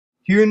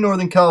Here in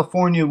Northern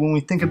California, when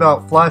we think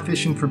about fly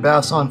fishing for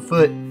bass on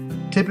foot,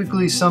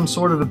 typically some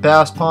sort of a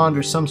bass pond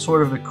or some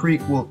sort of a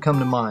creek will come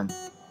to mind.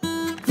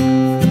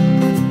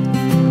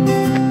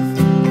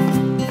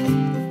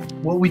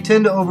 What we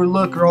tend to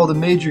overlook are all the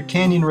major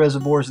canyon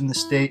reservoirs in the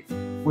state,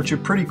 which are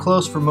pretty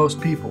close for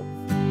most people.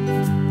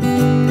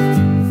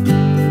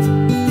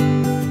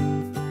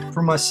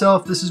 For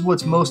myself, this is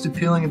what's most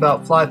appealing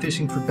about fly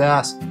fishing for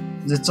bass,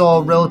 is it's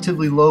all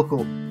relatively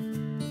local.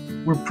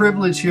 We're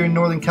privileged here in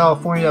Northern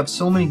California to have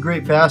so many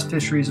great bass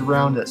fisheries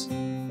around us,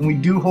 and we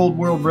do hold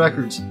world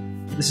records.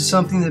 This is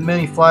something that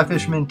many fly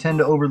fishermen tend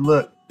to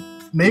overlook.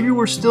 Maybe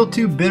we're still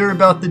too bitter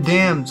about the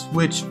dams,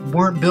 which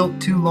weren't built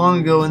too long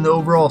ago in the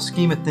overall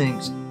scheme of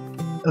things.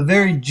 A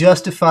very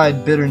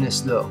justified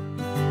bitterness though.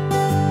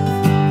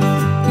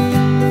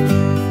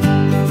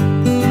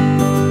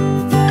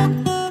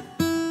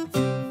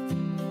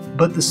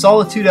 But the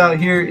solitude out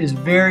here is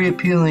very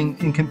appealing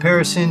in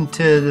comparison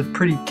to the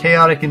pretty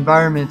chaotic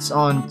environments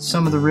on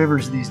some of the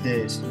rivers these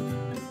days.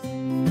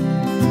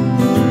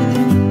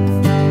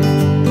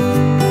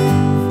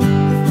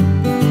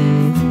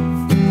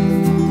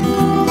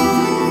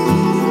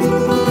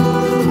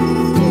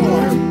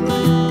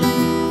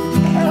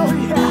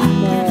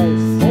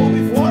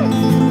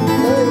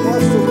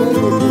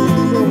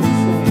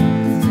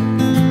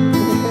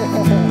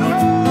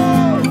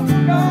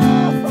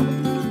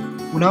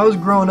 When I was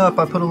growing up,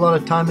 I put a lot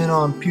of time in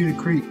on Peewee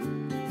Creek.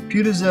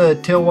 Peewee is a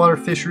tailwater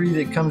fishery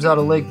that comes out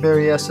of Lake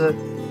Berryessa.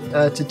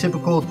 It's a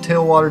typical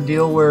tailwater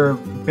deal where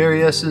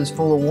Berryessa is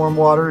full of warm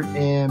water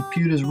and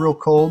Peewee is real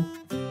cold.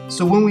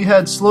 So when we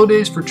had slow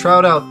days for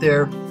trout out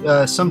there,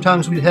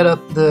 sometimes we'd head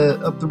up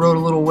the road a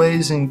little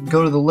ways and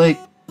go to the lake.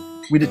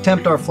 We'd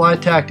attempt our fly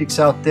tactics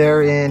out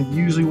there and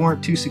usually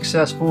weren't too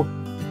successful.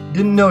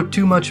 Didn't know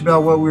too much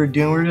about what we were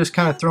doing. We were just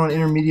kind of throwing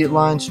intermediate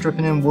lines,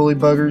 stripping in woolly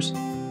buggers.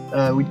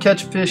 We'd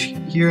catch fish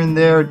here and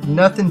there,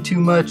 nothing too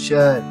much,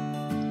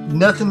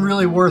 nothing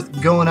really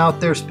worth going out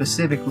there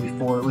specifically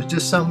for. It was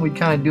just something we'd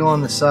kind of do on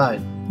the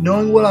side.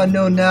 Knowing what I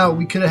know now,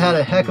 we could have had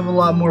a heck of a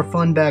lot more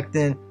fun back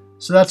then,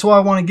 so that's why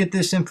I want to get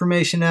this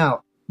information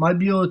out. Might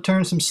be able to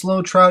turn some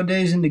slow trout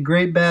days into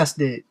great bass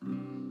days.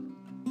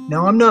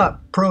 Now I'm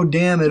not pro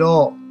dam at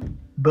all,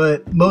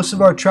 but most of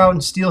our trout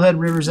and steelhead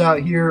rivers out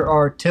here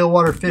are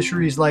tailwater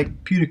fisheries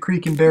like Peewee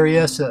Creek and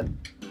Berryessa.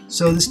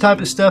 So this type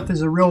of stuff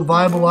is a real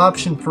viable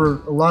option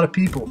for a lot of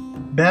people.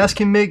 Bass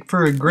can make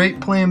for a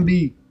great plan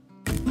B.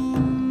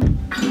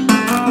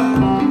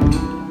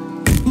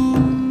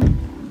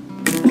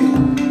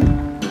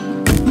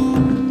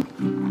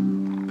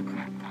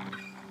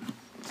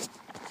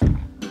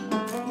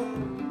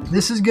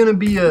 This is going to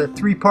be a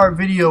 3-part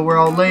video where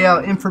I'll lay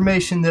out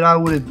information that I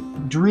would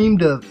have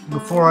dreamed of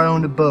before I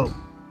owned a boat.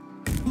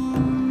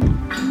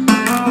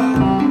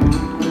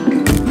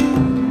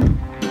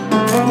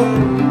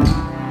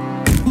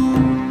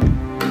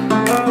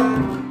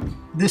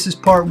 This is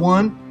part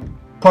 1.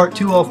 Part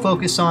 2 I'll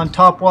focus on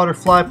topwater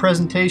fly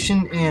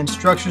presentation and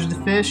structures to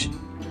fish.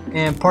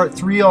 And part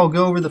 3 I'll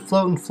go over the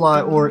float and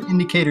fly or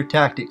indicator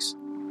tactics.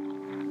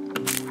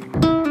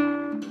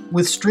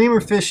 With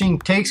streamer fishing,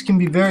 takes can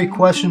be very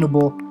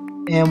questionable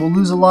and we'll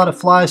lose a lot of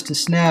flies to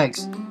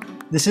snags.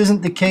 This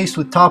isn't the case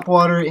with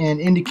topwater and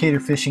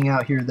indicator fishing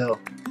out here though.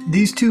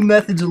 These two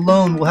methods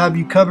alone will have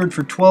you covered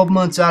for 12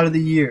 months out of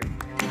the year.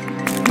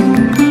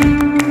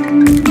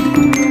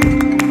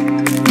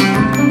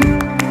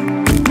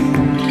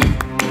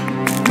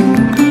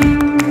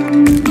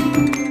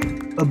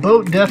 A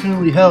boat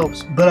definitely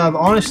helps, but I've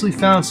honestly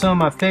found some of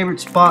my favorite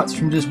spots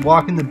from just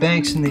walking the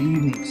banks in the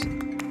evenings.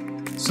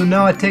 So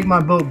now I take my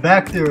boat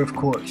back there, of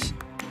course.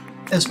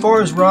 As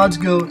far as rods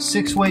go,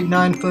 6-weight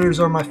 9-footers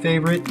are my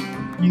favorite.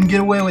 You can get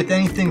away with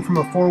anything from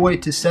a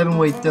 4-weight to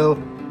 7-weight though.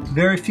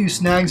 Very few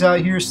snags out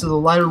here, so the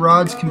lighter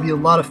rods can be a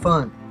lot of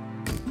fun.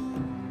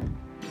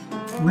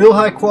 Real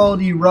high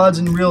quality rods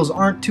and reels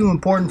aren't too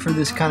important for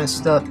this kind of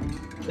stuff,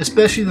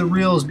 especially the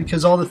reels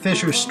because all the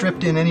fish are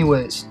stripped in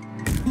anyways.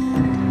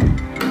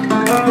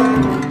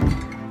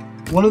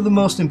 One of the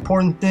most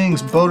important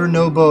things, boat or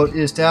no boat,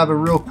 is to have a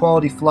real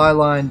quality fly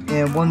line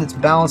and one that's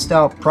balanced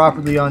out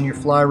properly on your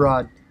fly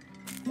rod.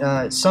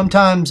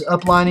 Sometimes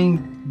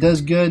uplining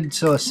does good,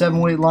 so a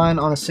 7-weight line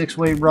on a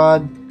 6-weight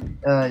rod.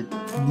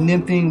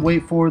 Nymphing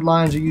weight forward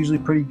lines are usually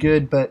pretty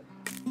good, but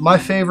my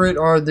favorite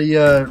are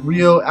the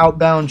Rio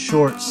Outbound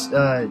shorts.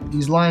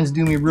 These lines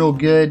do me real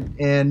good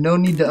and no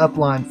need to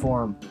upline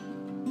for them.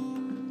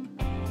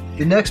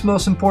 The next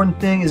most important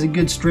thing is a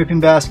good stripping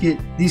basket.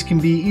 These can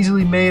be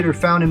easily made or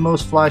found in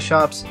most fly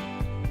shops.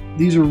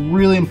 These are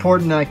really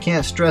important and I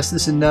can't stress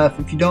this enough.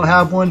 If you don't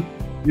have one,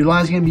 your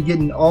line's going to be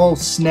getting all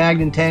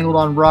snagged and tangled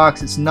on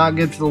rocks. It's not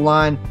good for the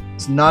line.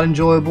 It's not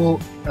enjoyable.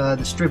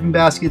 The stripping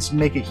baskets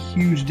make a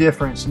huge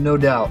difference, no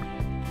doubt.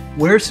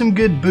 Wear some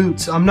good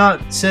boots. I'm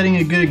not setting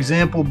a good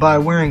example by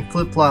wearing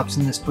flip-flops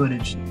in this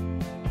footage.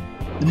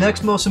 The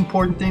next most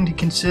important thing to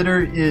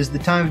consider is the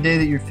time of day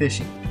that you're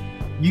fishing.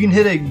 You can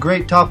hit a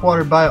great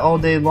topwater bite all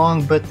day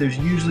long, but there's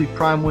usually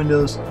prime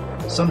windows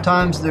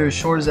Sometimes they're as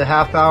short as a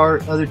half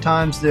hour, other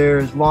times they're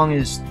as long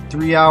as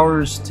 3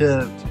 hours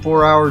to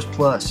 4 hours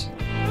plus.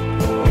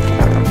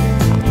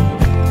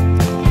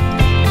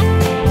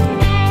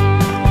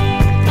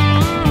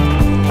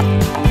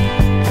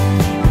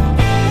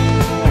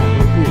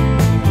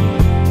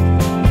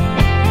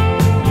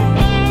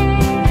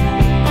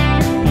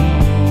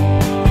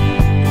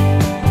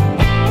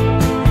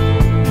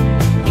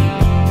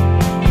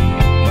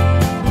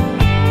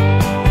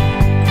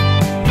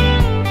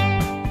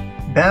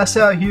 Bass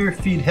out here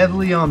feed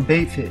heavily on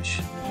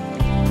baitfish.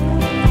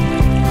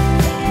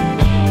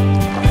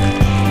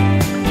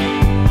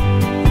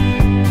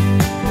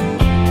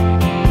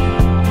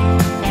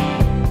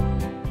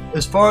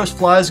 As far as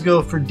flies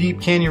go for deep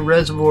canyon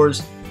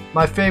reservoirs,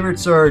 my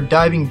favorites are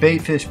diving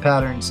baitfish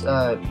patterns.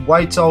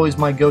 White's always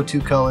my go-to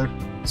color.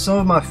 Some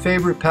of my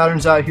favorite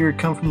patterns out here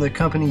come from the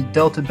company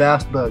Delta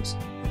Bass Bugs.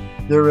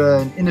 They're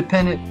an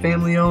independent,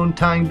 family-owned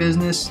tying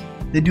business.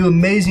 They do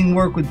amazing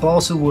work with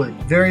balsa wood.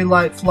 Very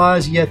light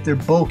flies, yet they're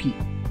bulky.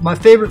 My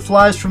favorite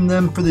flies from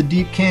them for the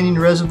deep canyon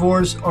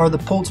reservoirs are the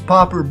Pultz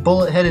Popper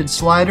bullet-headed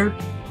slider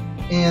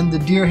and the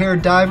deer hair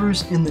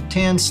divers in the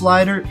tan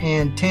slider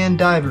and tan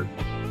diver.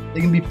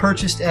 They can be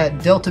purchased at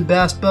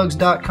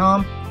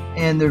deltabassbugs.com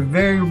and they're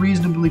very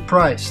reasonably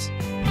priced.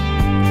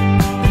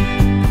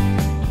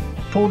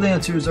 Pole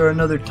dancers are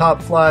another top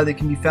fly that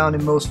can be found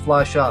in most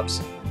fly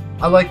shops.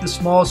 I like the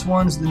smallest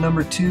ones, the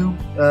number 2.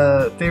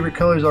 Favorite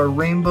colors are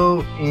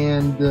rainbow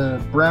and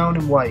brown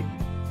and white.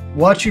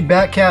 Watch your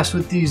back cast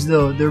with these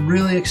though. They're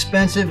really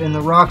expensive and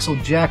the rocks will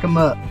jack them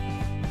up.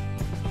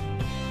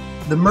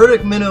 The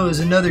Murdoch minnow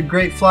is another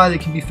great fly that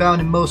can be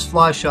found in most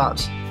fly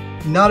shops.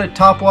 Not a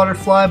topwater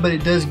fly, but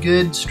it does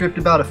good, stripped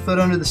about a foot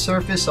under the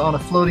surface on a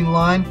floating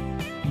line.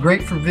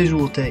 Great for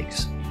visual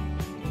takes.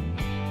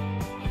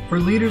 For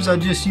leaders, I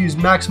just use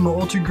Maxima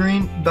Ultra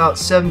Green, about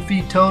 7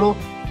 feet total.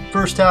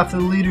 First half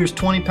of the leader is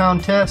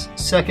 20-pound test,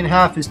 second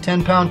half is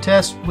 10-pound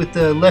test with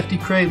the lefty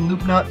crate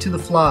loop knot to the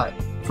fly.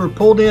 For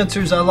pole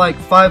dancers, I like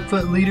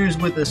 5-foot leaders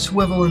with a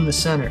swivel in the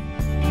center.